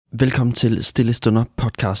Velkommen til Stille Stunder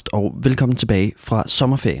podcast, og velkommen tilbage fra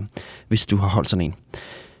sommerferie, hvis du har holdt sådan en.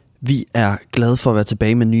 Vi er glade for at være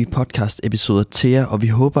tilbage med nye podcast-episoder til jer, og vi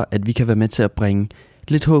håber, at vi kan være med til at bringe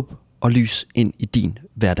lidt håb og lys ind i din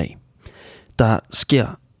hverdag. Der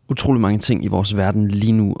sker utrolig mange ting i vores verden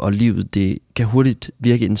lige nu, og livet det kan hurtigt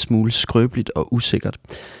virke en smule skrøbeligt og usikkert.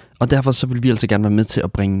 Og derfor så vil vi altså gerne være med til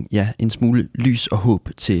at bringe en smule lys og håb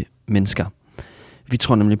til mennesker. Vi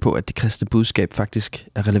tror nemlig på, at det kristne budskab faktisk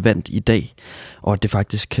er relevant i dag, og at det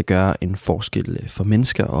faktisk kan gøre en forskel for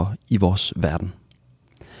mennesker og i vores verden.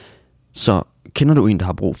 Så kender du en, der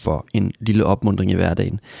har brug for en lille opmuntring i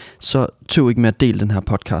hverdagen, så tøv ikke med at dele den her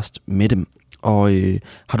podcast med dem. Og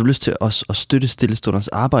har du lyst til os at støtte Stillestunders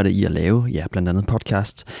arbejde i at lave, blandt andet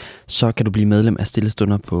podcast, så kan du blive medlem af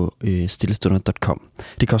Stillestunder på stillestunder.com.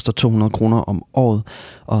 Det koster 200 kroner om året,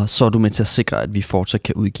 og så er du med til at sikre, at vi fortsat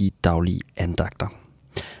kan udgive daglige andagter.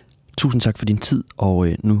 Tusind tak for din tid, og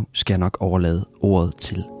nu skal jeg nok overlade ordet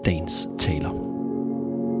til dagens taler.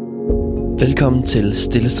 Velkommen til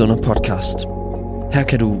Stillestunder podcast. Her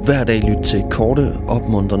kan du hver dag lytte til korte,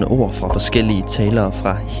 opmuntrende ord fra forskellige talere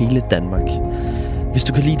fra hele Danmark. Hvis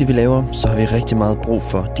du kan lide det, vi laver, så har vi rigtig meget brug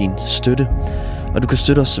for din støtte. Og du kan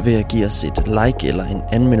støtte os ved at give os et like eller en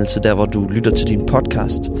anmeldelse der, hvor du lytter til din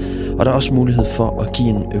podcast. Og der er også mulighed for at give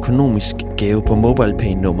en økonomisk gave på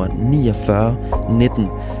MobilePay nummer 49 19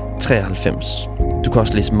 93. Du kan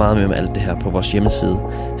også læse meget mere om alt det her på vores hjemmeside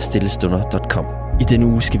stillestunder.com. I denne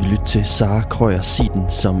uge skal vi lytte til Krøger Ziethen,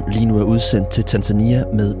 som lige nu er udsendt til Tanzania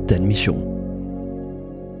med Dan Mission.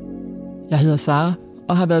 Jeg hedder Sara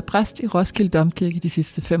og har været præst i Roskilde Domkirke de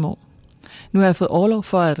sidste 5 år. Nu har jeg fået orlov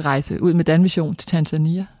for at rejse ud med Dan Mission til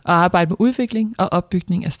Tanzania og arbejde med udvikling og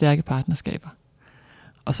opbygning af stærke partnerskaber.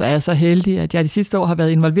 Og så er jeg så heldig, at jeg de sidste år har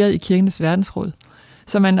været involveret i Kirkenes Verdensråd,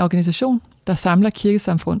 som er en organisation, der samler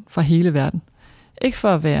kirkesamfund fra hele verden. Ikke for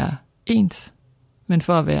at være ens, men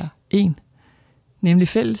for at være en. Nemlig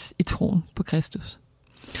fælles i troen på Kristus.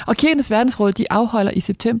 Og Kirkenes Verdensråd, de afholder i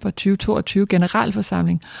september 2022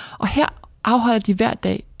 generalforsamling, og her afholder de hver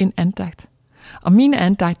dag en andagt. Og mine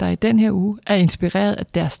andagter i den her uge er inspireret af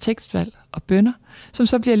deres tekstvalg og bønner, som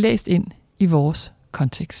så bliver læst ind i vores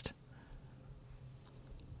kontekst.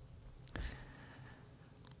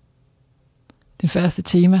 Den første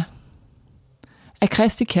tema er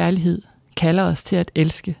Kristi kærlighed kalder os til at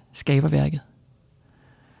elske skaberværket.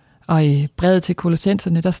 Og i brevet til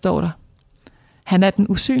Kolossenserne, der står der: Han er den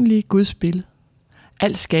usynlige Guds billede,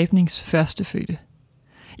 al skabnings førstefødte.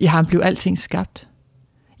 I ham blev alting skabt,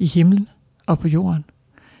 i himlen og på jorden,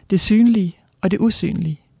 det synlige og det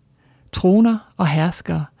usynlige, troner og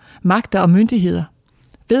herskere, magter og myndigheder.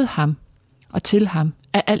 Ved ham og til ham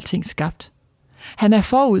er alting skabt. Han er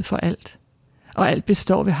forud for alt, og alt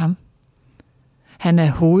består ved ham. Han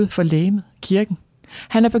er hoved for legemet, kirken.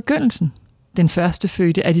 Han er begyndelsen, den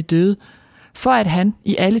førstefødte af de døde, for at han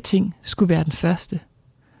i alle ting skulle være den første.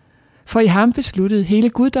 For i ham besluttede hele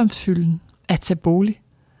guddomsfylden at tage bolig,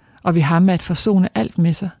 og ved ham at forsone alt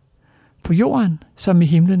med sig, på jorden som i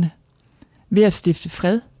himlene, ved at stifte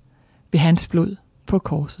fred ved hans blod på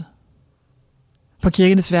korset. På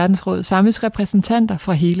Kirkenes Verdensråd samles repræsentanter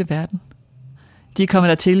fra hele verden. De kommer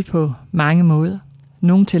der til på mange måder,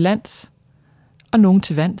 nogle til lands og nogle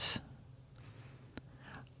til vands.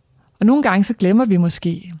 Og nogle gange så glemmer vi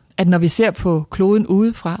måske, at når vi ser på kloden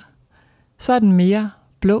udefra, så er den mere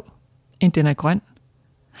blå, end den er grøn.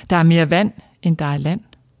 Der er mere vand, end der er land.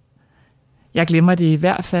 Jeg glemmer det i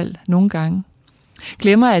hvert fald nogle gange.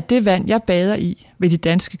 Glemmer, at det vand, jeg bader i ved de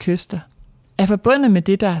danske kyster, er forbundet med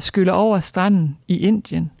det, der skyller over stranden i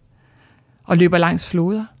Indien og løber langs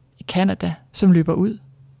floder i Canada, som løber ud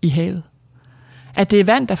i havet. At det er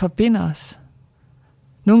vand, der forbinder os.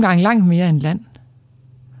 Nogle gange langt mere end land.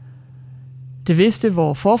 Det vidste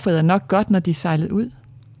vore forfædre nok godt, når de sejlede ud.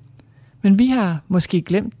 Men vi har måske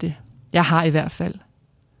glemt det. Jeg har i hvert fald.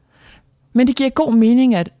 Men det giver god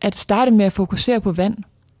mening at starte med at fokusere på vand,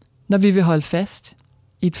 når vi vil holde fast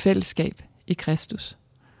i et fællesskab i Kristus.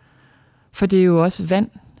 For det er jo også vand,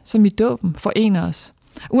 som i dåben forener os.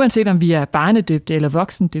 Uanset om vi er barnedøbte eller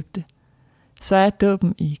voksendøbte, så er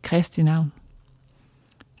dåben i Kristi navn.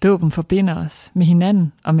 Dåben forbinder os med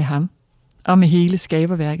hinanden og med ham, og med hele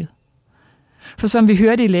skaberværket. For som vi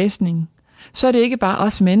hørte i læsningen, så er det ikke bare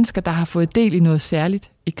os mennesker, der har fået del i noget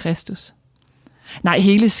særligt i Kristus. Nej,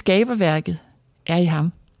 hele skaberværket er i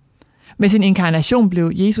ham. Med sin inkarnation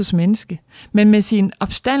blev Jesus menneske, men med sin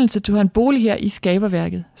opstandelse tog han bolig her i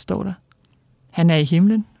skaberværket, står der. Han er i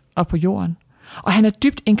himlen og på jorden, og han er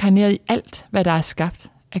dybt inkarneret i alt, hvad der er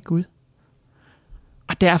skabt af Gud.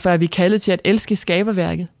 Og derfor er vi kaldet til at elske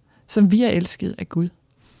skaberværket, som vi er elsket af Gud.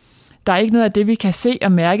 Der er ikke noget af det, vi kan se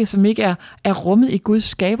og mærke, som ikke er rummet i Guds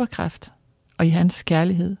skaberkraft og i hans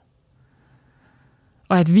kærlighed.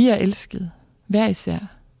 Og at vi er elsket, hver især,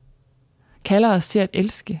 kalder os til at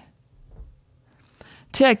elske.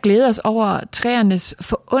 Til at glæde os over træernes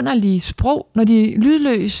forunderlige sprog, når de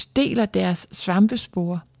lydløst deler deres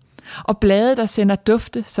svampespore, og blade, der sender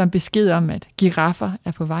dufte som besked om, at giraffer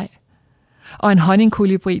er på vej, og en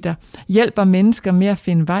honningkolibri, der hjælper mennesker med at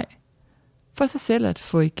finde vej for sig selv at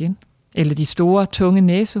få igen, eller de store, tunge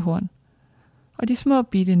næsehorn, og de små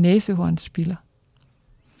bitte næsehornspiller.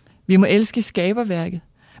 Vi må elske skaberværket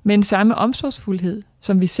med en samme omsorgsfuldhed,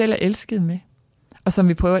 som vi selv er elsket med, og som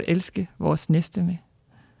vi prøver at elske vores næste med.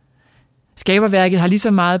 Skaberværket har lige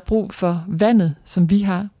så meget brug for vandet, som vi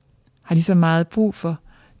har lige så meget brug for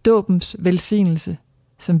dåbens velsignelse,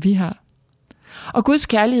 som vi har. Og Guds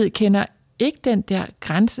kærlighed kender ikke den der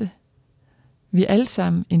grænse. Vi er alle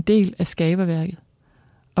sammen en del af skaberværket,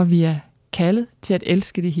 og vi er kaldet til at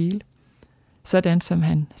elske det hele, sådan som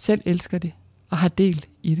han selv elsker det og har del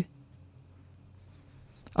i det.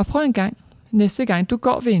 Og prøv en gang, næste gang du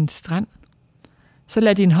går ved en strand, så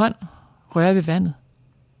lad din hånd røre ved vandet.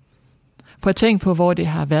 Prøv at tænke på, hvor det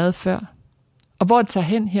har været før, og hvor det tager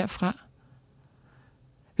hen herfra.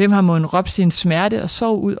 Hvem har måttet råbe sin smerte og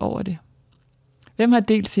sorg ud over det? Hvem har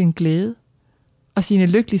delt sin glæde og sine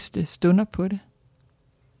lykkeligste stunder på det?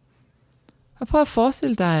 Og prøv at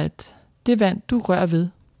forestille dig, at det vand, du rører ved,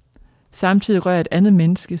 samtidig rører et andet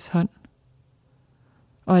menneskes hånd,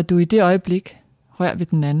 og at du i det øjeblik rører ved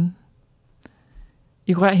den anden.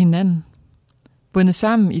 I rører hinanden, bundet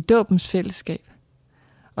sammen i dåbens fællesskab,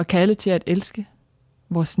 og kaldet til at elske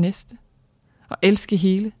vores næste, og elske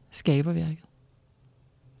hele skaberværket.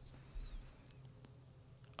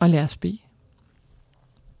 Og lad os bede.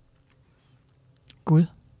 Gud,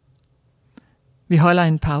 vi holder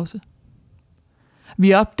en pause.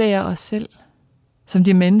 Vi opdager os selv, som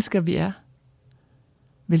de mennesker vi er,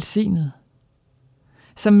 velsignede.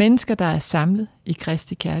 Som mennesker, der er samlet i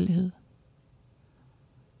Kristi kærlighed.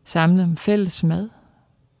 Samlet om fælles mad,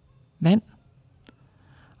 vand,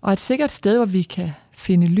 og et sikkert sted, hvor vi kan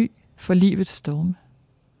finde ly for livets storme.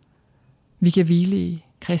 Vi kan hvile i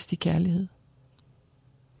Kristi kærlighed.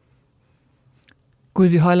 Gud,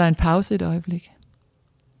 vi holder en pause et øjeblik.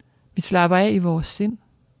 Vi slapper af i vores sind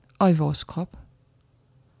og i vores krop.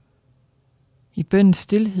 I bønnens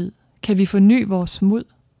stilhed kan vi forny vores mod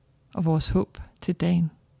og vores håb til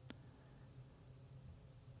dagen.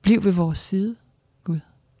 Bliv ved vores side, Gud.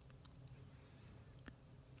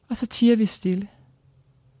 Og så tier vi stille.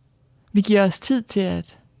 Vi giver os tid til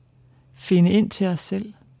at finde ind til os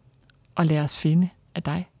selv og lade os finde af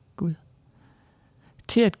dig, Gud.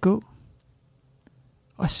 Til at gå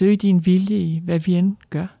og søge din vilje i, hvad vi end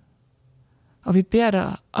gør. Og vi beder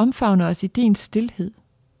dig omfavne os i din stilhed.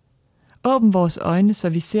 Åbn vores øjne, så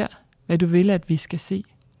vi ser, hvad du vil, at vi skal se.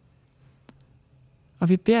 Og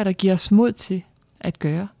vi beder dig give os mod til at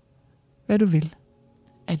gøre, hvad du vil,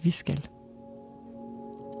 at vi skal.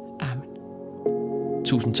 Amen.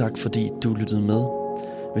 Tusind tak, fordi du lyttede med.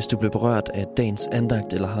 Hvis du blev berørt af dagens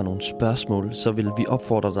andagt eller har nogle spørgsmål, så vil vi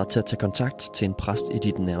opfordre dig til at tage kontakt til en præst i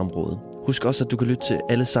dit nærområde. Husk også, at du kan lytte til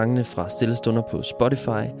alle sangene fra Stille Stunder på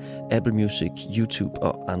Spotify, Apple Music, YouTube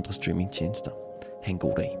og andre streamingtjenester. Ha' en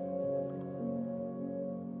god dag.